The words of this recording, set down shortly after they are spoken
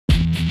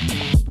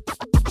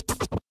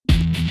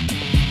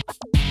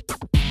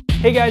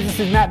Hey guys, this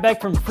is Matt Beck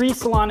from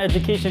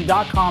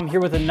FreeSalonEducation.com here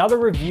with another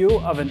review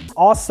of an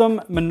awesome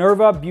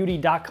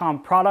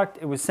MinervaBeauty.com product.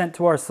 It was sent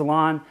to our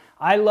salon.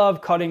 I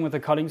love cutting with a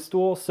cutting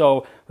stool,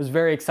 so I was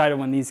very excited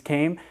when these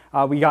came.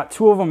 We got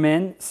two of them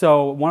in,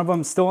 so one of them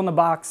is still in the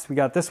box. We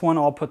got this one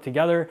all put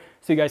together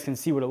so you guys can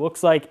see what it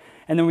looks like.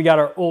 And then we got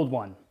our old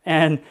one.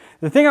 And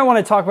the thing I want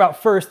to talk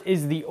about first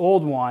is the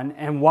old one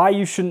and why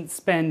you shouldn't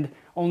spend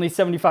only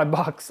 75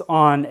 bucks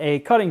on a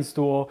cutting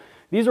stool.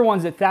 These are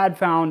ones that Thad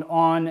found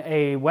on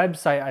a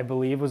website, I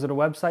believe. Was it a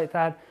website,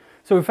 Thad?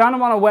 So we found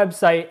them on a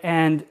website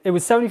and it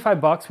was 75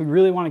 bucks. We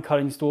really wanted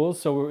cutting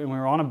stools, so we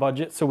were on a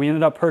budget, so we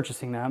ended up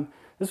purchasing them.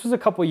 This was a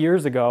couple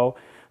years ago.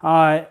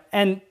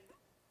 And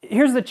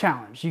here's the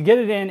challenge. You get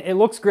it in, it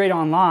looks great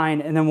online,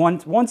 and then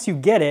once you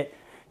get it,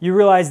 you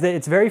realize that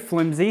it's very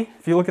flimsy.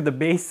 If you look at the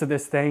base of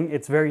this thing,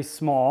 it's very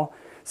small.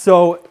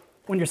 So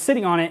when you're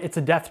sitting on it, it's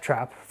a death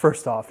trap,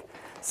 first off.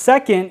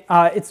 Second,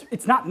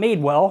 it's not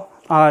made well.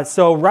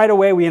 So right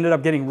away we ended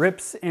up getting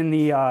rips in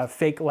the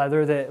fake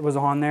leather that was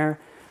on there.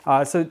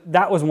 So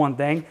that was one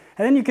thing.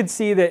 And then you could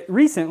see that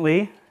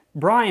recently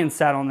Brian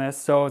sat on this,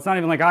 so it's not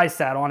even like I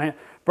sat on it.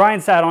 Brian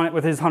sat on it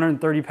with his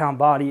 130-pound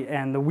body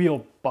and the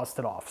wheel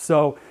busted off.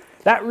 So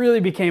that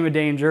really became a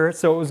danger.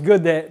 So it was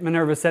good that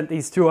Minerva sent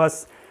these to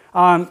us.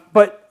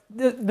 But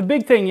the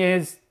big thing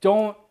is,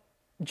 don't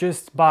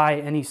just buy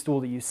any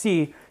stool that you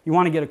see. You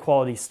want to get a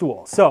quality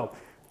stool. So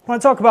I want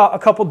to talk about a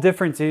couple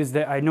differences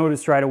that I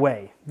noticed right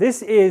away.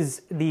 This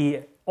is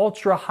the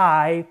ultra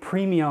high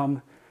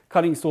premium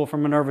cutting stool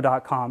from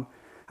Minerva.com,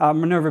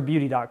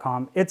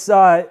 MinervaBeauty.com. It's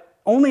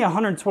only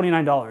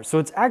 $129, so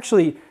it's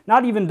actually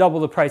not even double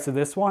the price of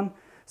this one.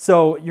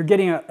 So you're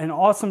getting an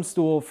awesome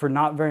stool for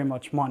not very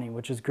much money,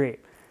 which is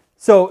great.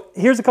 So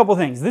here's a couple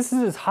things. This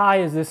is as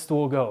high as this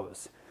stool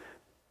goes.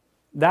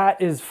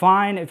 That is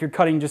fine if you're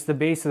cutting just the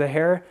base of the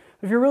hair.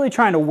 If you're really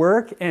trying to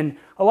work, and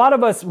a lot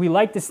of us, we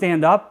like to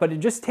stand up, but it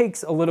just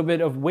takes a little bit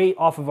of weight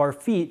off of our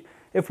feet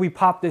if we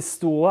pop this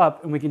stool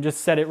up and we can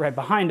just set it right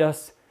behind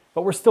us,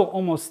 but we're still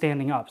almost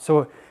standing up.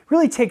 So it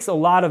really takes a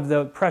lot of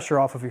the pressure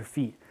off of your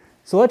feet.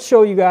 So let's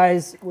show you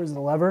guys, where's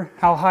the lever,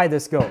 how high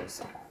this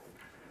goes.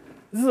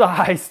 This is a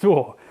high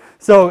stool.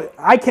 So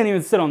I can't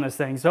even sit on this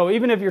thing. So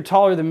even if you're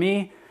taller than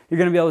me, you're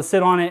gonna be able to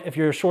sit on it. If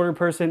you're a shorter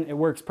person, it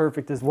works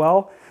perfect as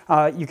well.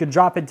 You could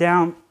drop it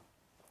down.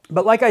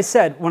 But like I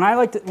said, when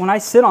I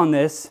sit on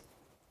this,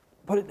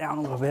 put it down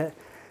a little bit,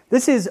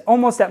 this is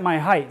almost at my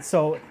height.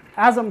 So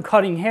as I'm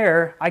cutting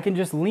hair, I can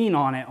just lean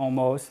on it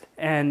almost,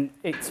 and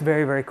it's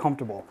very, very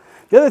comfortable.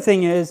 The other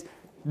thing is,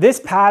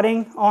 this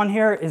padding on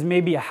here is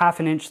maybe a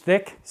 ½ inch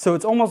thick, so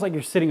it's almost like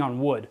you're sitting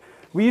on wood.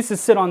 We used to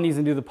sit on these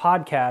and do the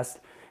podcast,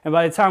 and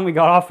by the time we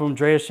got off of them,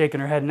 Drea's shaking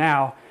her head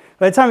now,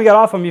 by the time we got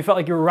off them, you felt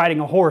like you were riding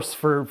a horse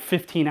for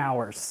 15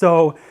 hours.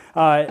 So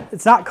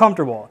it's not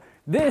comfortable.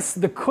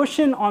 The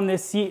cushion on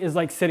this seat is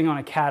like sitting on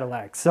a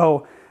Cadillac.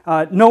 So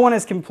no one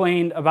has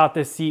complained about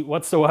this seat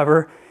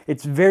whatsoever.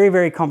 It's very,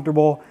 very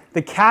comfortable.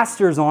 The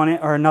casters on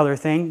it are another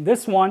thing.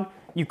 This one,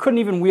 you couldn't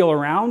even wheel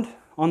around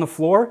on the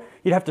floor.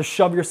 You'd have to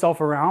shove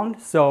yourself around.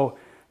 So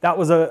that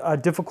was a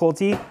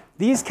difficulty.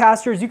 These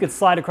casters, you could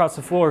slide across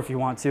the floor if you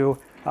want to.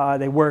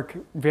 They work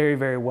very,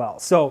 very well.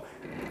 So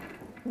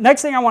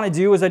next thing I want to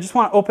do is I just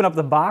want to open up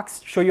the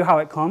box, show you how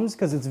it comes,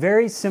 because it's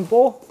very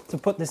simple to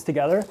put this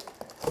together.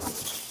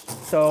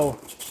 So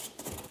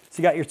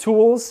you got your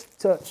tools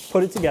to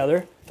put it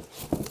together.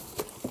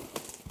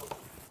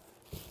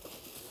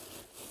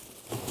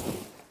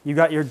 You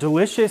got your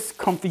delicious,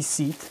 comfy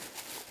seat.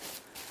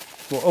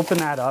 We'll open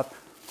that up.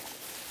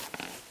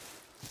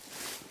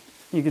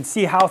 You can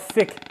see how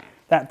thick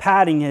that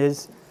padding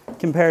is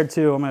compared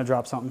to, I'm going to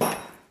drop something,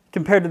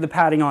 compared to the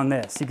padding on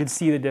this. You can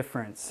see the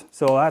difference.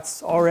 So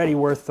that's already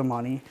worth the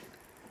money.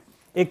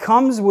 It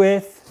comes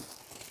with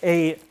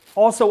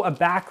also a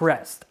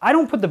backrest. I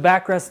don't put the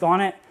backrest on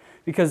it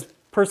because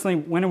personally,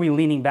 when are we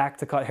leaning back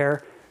to cut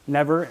hair?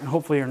 Never, and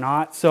hopefully you're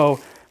not. So,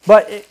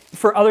 but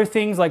for other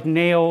things like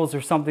nails or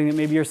something that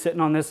maybe you're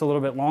sitting on this a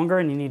little bit longer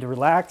and you need to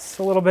relax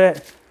a little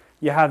bit,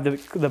 you have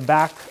the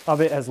back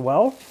of it as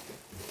well.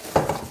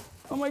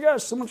 Oh my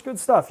gosh, so much good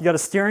stuff. You got a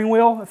steering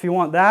wheel if you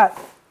want that.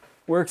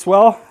 Works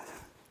well.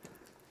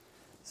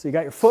 So you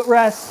got your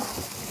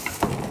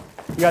footrest.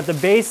 You got the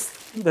base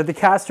that the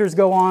casters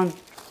go on.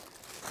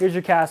 Here's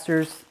your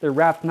casters. They're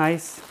wrapped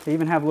nice. They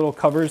even have little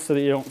covers so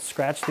that you don't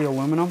scratch the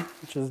aluminum,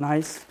 which is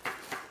nice.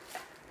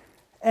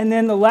 And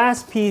then the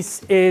last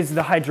piece is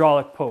the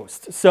hydraulic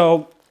post.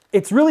 So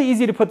it's really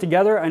easy to put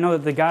together. I know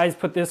that the guys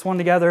put this one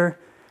together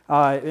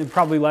in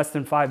probably less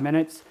than 5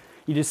 minutes.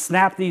 You just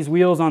snap these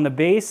wheels on the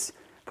base,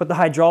 put the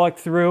hydraulic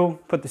through,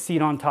 put the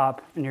seat on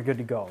top, and you're good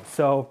to go.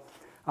 So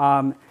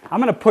I'm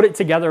gonna put it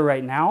together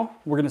right now.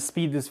 We're gonna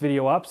speed this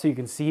video up so you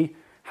can see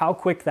how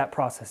quick that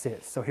process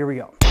is. So here we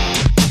go.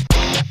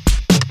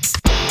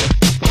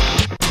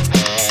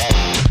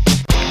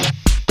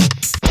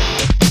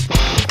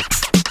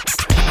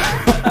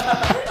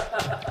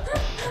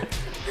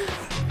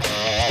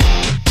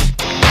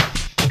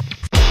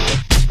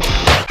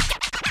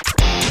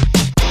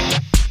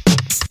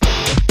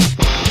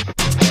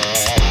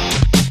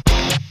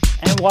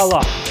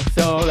 voila.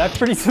 So that's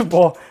pretty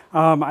simple.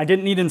 I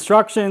didn't need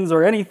instructions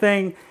or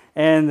anything,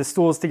 and the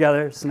stool's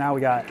together. So now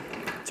we got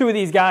two of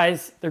these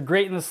guys. They're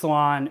great in the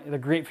salon. They're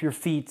great for your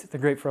feet.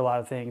 They're great for a lot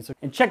of things.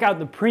 And check out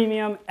the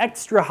premium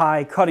extra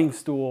high cutting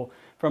stool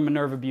from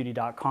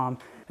MinervaBeauty.com.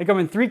 They come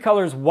in 3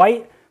 colors: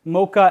 white,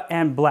 mocha,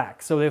 and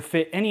black. So they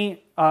fit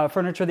any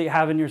furniture that you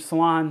have in your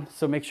salon.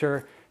 So make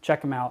sure,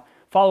 check them out.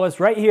 Follow us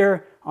right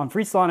here on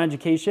Free Salon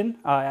Education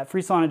at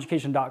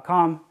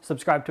freesaloneducation.com.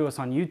 Subscribe to us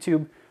on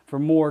YouTube for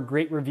more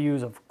great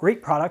reviews of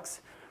great products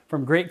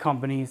from great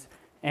companies.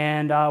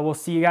 And we'll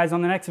see you guys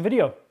on the next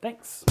video.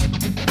 Thanks.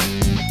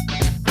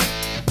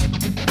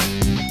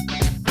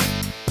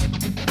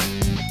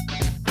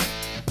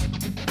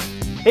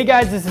 Hey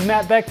guys, this is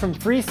Matt Beck from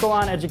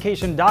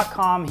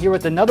freesaloneducation.com here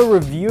with another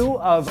review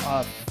of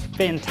a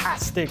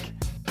fantastic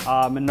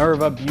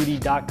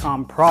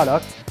MinervaBeauty.com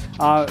product.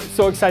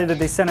 So excited that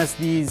they sent us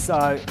these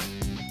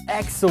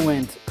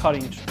excellent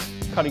cutting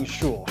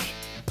stools.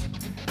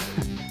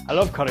 I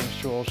love cutting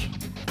stools.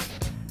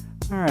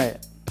 All right,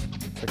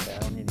 it's okay, I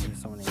don't need to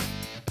use so many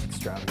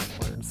extravagant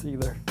words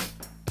either.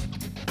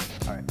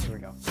 All right, here we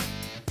go.